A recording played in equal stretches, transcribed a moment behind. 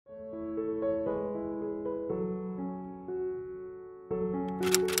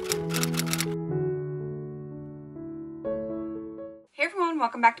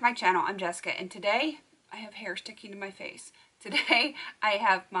welcome back to my channel. I'm Jessica, and today I have hair sticking to my face. Today I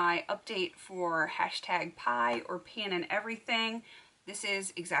have my update for hashtag pie or pan and everything. This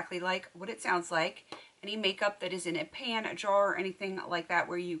is exactly like what it sounds like. Any makeup that is in a pan, a jar, or anything like that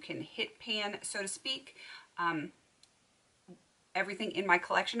where you can hit pan, so to speak. Everything in my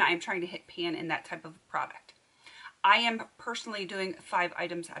collection, I am trying to hit pan in that type of product. I am personally doing 5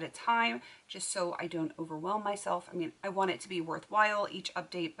 items at a time, just so I don't overwhelm myself. I mean, I want it to be worthwhile each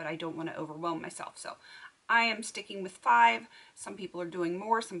update, but I don't want to overwhelm myself. So I am sticking with 5. Some people are doing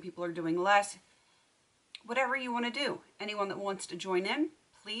more, some people are doing less. Whatever you want to do. Anyone that wants to join in,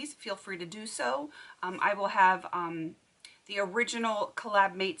 please feel free to do so. I will have the original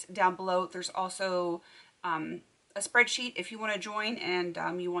collab mates down below. There's also a spreadsheet if you want to join and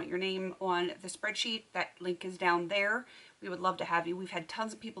you want your name on the spreadsheet. That link is down there. We would love to have you. We've had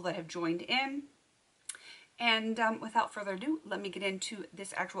tons of people that have joined in. And without further ado, let me get into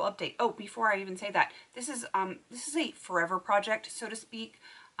this actual update. Oh, before I even say that, this is a forever project, so to speak.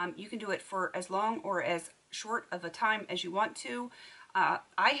 You can do it for as long or as short of a time as you want to.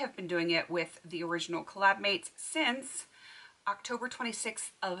 I have been doing it with the original collab mates since October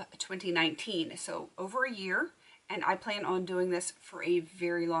 26th of 2019, so over a year. And I plan on doing this for a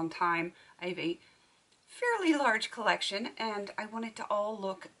very long time. I have a fairly large collection, and I want it to all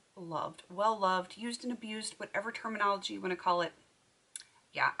look loved, well loved, used and abused, whatever terminology you want to call it.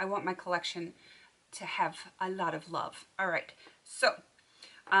 Yeah, I want my collection to have a lot of love. All right, so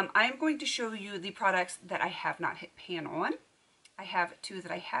I am going to show you the products that I have not hit pan on. I have 2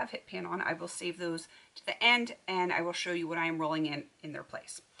 that I have hit pan on. I will save those to the end, and I will show you what I am rolling in their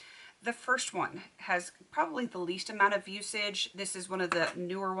place. The first one has probably the least amount of usage. This is one of the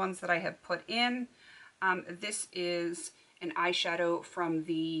newer ones that I have put in. This is an eyeshadow from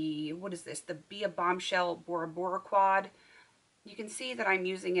the, what is this? The Be a Bombshell Bora Bora Quad. You can see that I'm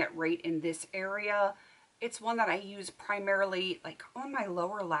using it right in this area. It's one that I use primarily like on my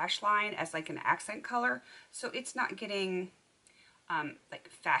lower lash line as like an accent color. So it's not getting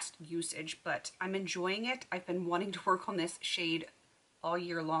like fast usage, but I'm enjoying it. I've been wanting to work on this shade all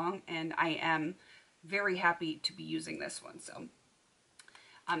year long, and I am very happy to be using this one. So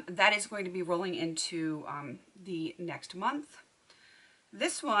that is going to be rolling into the next month.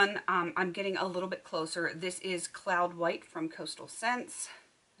 This one, I'm getting a little bit closer. This is Cloud White from Coastal Scents.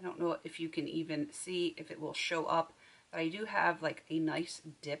 I don't know if you can even see if it will show up, but I do have like a nice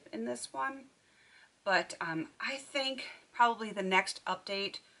dip in this one. But I think probably the next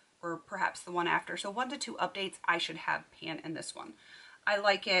update, or perhaps the one after, so 1 to 2 updates, I should have pan in this one. I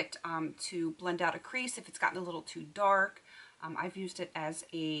like it to blend out a crease if it's gotten a little too dark. I've used it as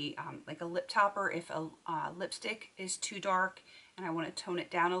a like a lip topper if a lipstick is too dark and I want to tone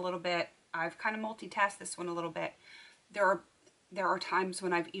it down a little bit. I've kind of multitasked this one a little bit. There are times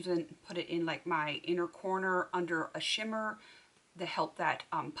when I've even put it in like my inner corner under a shimmer to help that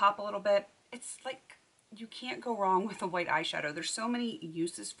pop a little bit. It's like you can't go wrong with a white eyeshadow. There's so many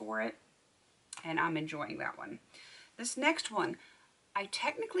uses for it, and I'm enjoying that one. This next one, I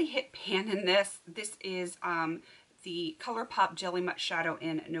technically hit pan in this. This is the ColourPop Jelly Mutt Shadow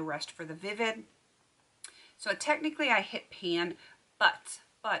in No Rest for the Vivid. So technically I hit pan, but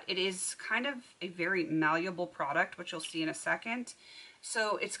it is kind of a very malleable product, which you'll see in a second.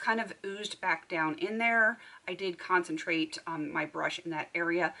 So it's kind of oozed back down in there. I did concentrate my brush in that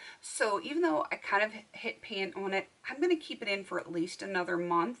area. So even though I kind of hit pan on it, I'm going to keep it in for at least another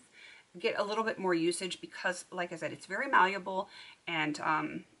month. Get a little bit more usage because, like I said, it's very malleable, and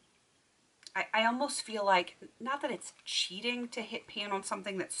I almost feel like, not that it's cheating to hit pan on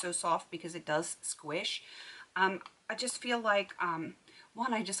something that's so soft because it does squish. I just feel like,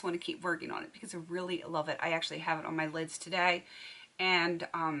 one, I just want to keep working on it because I really love it. I actually have it on my lids today, and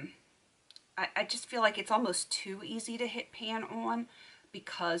I just feel like it's almost too easy to hit pan on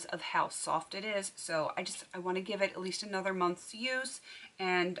because of how soft it is. So I want to give it at least another month's use,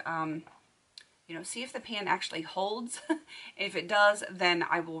 and you know, see if the pan actually holds. If it does, then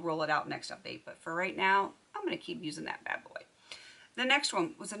I will roll it out next update. But for right now, I'm going to keep using that bad boy. The next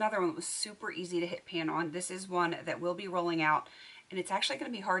one was another one that was super easy to hit pan on. This is one that will be rolling out, and it's actually going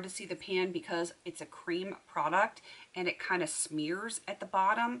to be hard to see the pan because it's a cream product and it kind of smears at the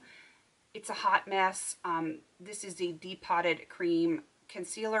bottom. It's a hot mess. This is the Depotted Cream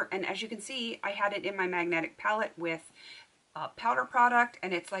Concealer, and as you can see, I had it in my magnetic palette with powder product,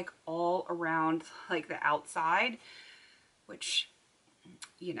 and it's like all around like the outside, which,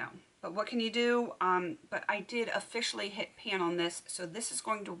 you know, but what can you do? But I did officially hit pan on this, so this is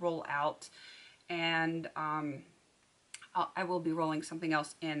going to roll out, and I will be rolling something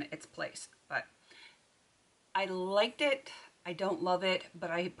else in its place. But I liked it I don't love it,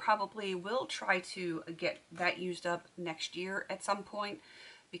 but I probably will try to get that used up next year at some point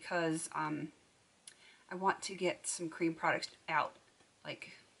because I want to get some cream products out.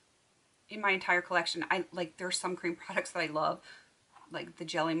 Like in my entire collection, there's some cream products that I love, like the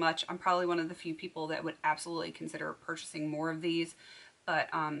Jelly Much. I'm probably one of the few people that would absolutely consider purchasing more of these, but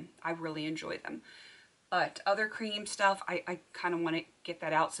I really enjoy them. But other cream stuff, I kind of want to get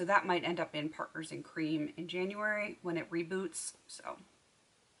that out. So that might end up in Partners in Cream in January when it reboots. So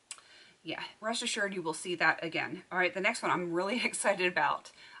yeah, rest assured you will see that again. All right, the next one I'm really excited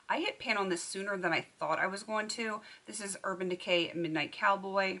about. I hit pan on this sooner than I thought I was going to. This is Urban Decay Midnight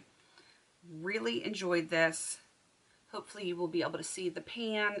Cowboy. Really enjoyed this. Hopefully you will be able to see the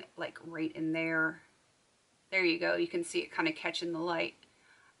pan like right in there. There you go. You can see it kind of catching the light.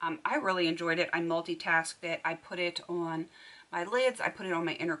 I really enjoyed it. I multitasked it. I put it on my lids. I put it on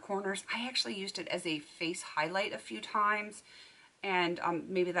my inner corners. I actually used it as a face highlight a few times. And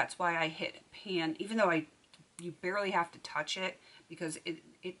maybe that's why I hit pan, even though you barely have to touch it because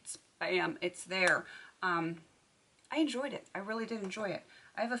it's bam, it's there. I enjoyed it. I really did enjoy it.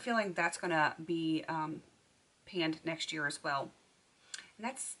 I have a feeling that's going to be panned next year as well.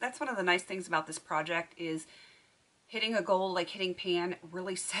 And that's one of the nice things about this project is hitting a goal like hitting pan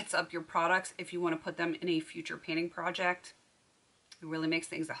really sets up your products if you want to put them in a future panning project. It really makes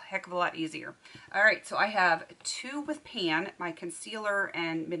things a heck of a lot easier. All right, so I have two with pan, my concealer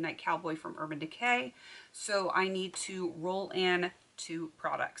and Midnight Cowboy from Urban Decay. So I need to roll in two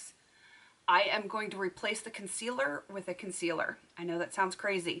products. I am going to replace the concealer with a concealer. I know that sounds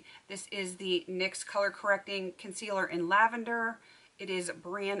crazy. This is the NYX Color Correcting Concealer in Lavender. It is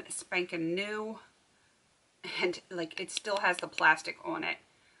brand spanking new. And like it still has the plastic on it.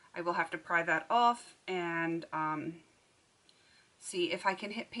 I will have to pry that off and see if I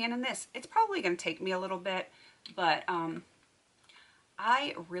can hit pan in this. It's probably going to take me a little bit, but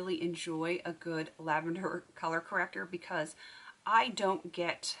I really enjoy a good lavender color corrector because I don't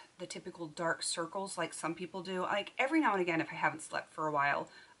get the typical dark circles like some people do. Like every now and again, if I haven't slept for a while,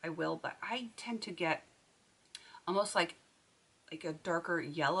 I will, but I tend to get almost like a darker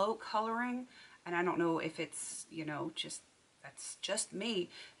yellow coloring. And I don't know if it's, you know, that's just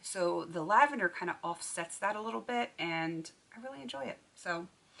me. So the lavender kind of offsets that a little bit and I really enjoy it. So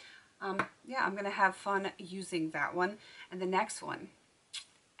yeah, I'm going to have fun using that one. And the next one,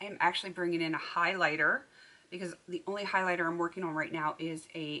 I am actually bringing in a highlighter because the only highlighter I'm working on right now is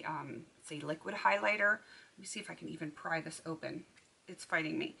a liquid highlighter. Let me see if I can even pry this open. It's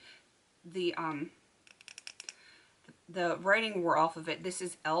fighting me. The writing wore off of it. This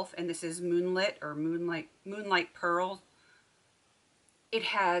is Elf and this is Moonlit or Moonlight Pearl. It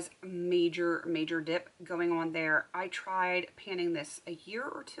has major dip going on there. I tried panning this a year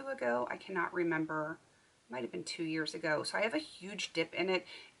or two ago. I cannot remember. It might have been 2 years ago. So I have a huge dip in it.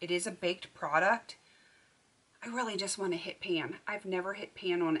 It is a baked product. I really just want to hit pan. I've never hit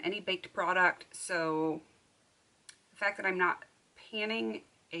pan on any baked product. So the fact that I'm not panning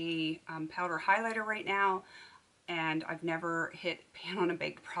a powder highlighter right now, and I've never hit pan on a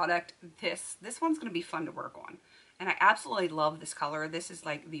baked product, this one's going to be fun to work on. And I absolutely love this color. This is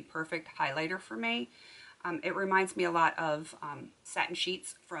like the perfect highlighter for me. It reminds me a lot of Satin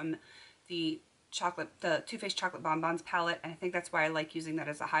Sheets from the Too Faced Chocolate Bonbons palette. And I think that's why I like using that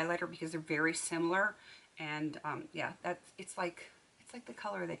as a highlighter because they're very similar. And yeah, it's like the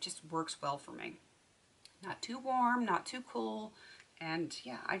color that just works well for me. Not too warm, not too cool. And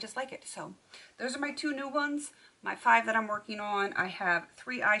yeah, I just like it. So those are my two new ones. My 5 that I'm working on, I have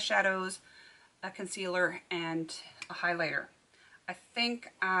 3 eyeshadows, a concealer, and a highlighter. I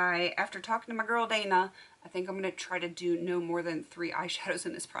think after talking to my girl Dana, I think I'm going to try to do no more than 3 eyeshadows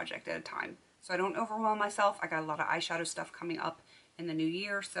in this project at a time. So I don't overwhelm myself. I got a lot of eyeshadow stuff coming up in the new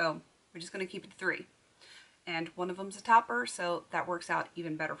year, so we're just going to keep it to 3. And one of them's a topper, so that works out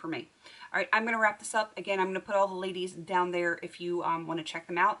even better for me. All right, I'm going to wrap this up. Again, I'm going to put all the ladies down there if you want to check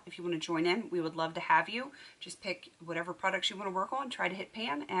them out. If you want to join in, we would love to have you. Just pick whatever products you want to work on, try to hit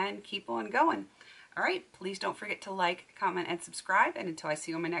pan, and keep on going. All right, please don't forget to like, comment, and subscribe. And until I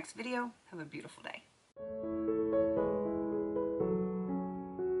see you in my next video, have a beautiful day.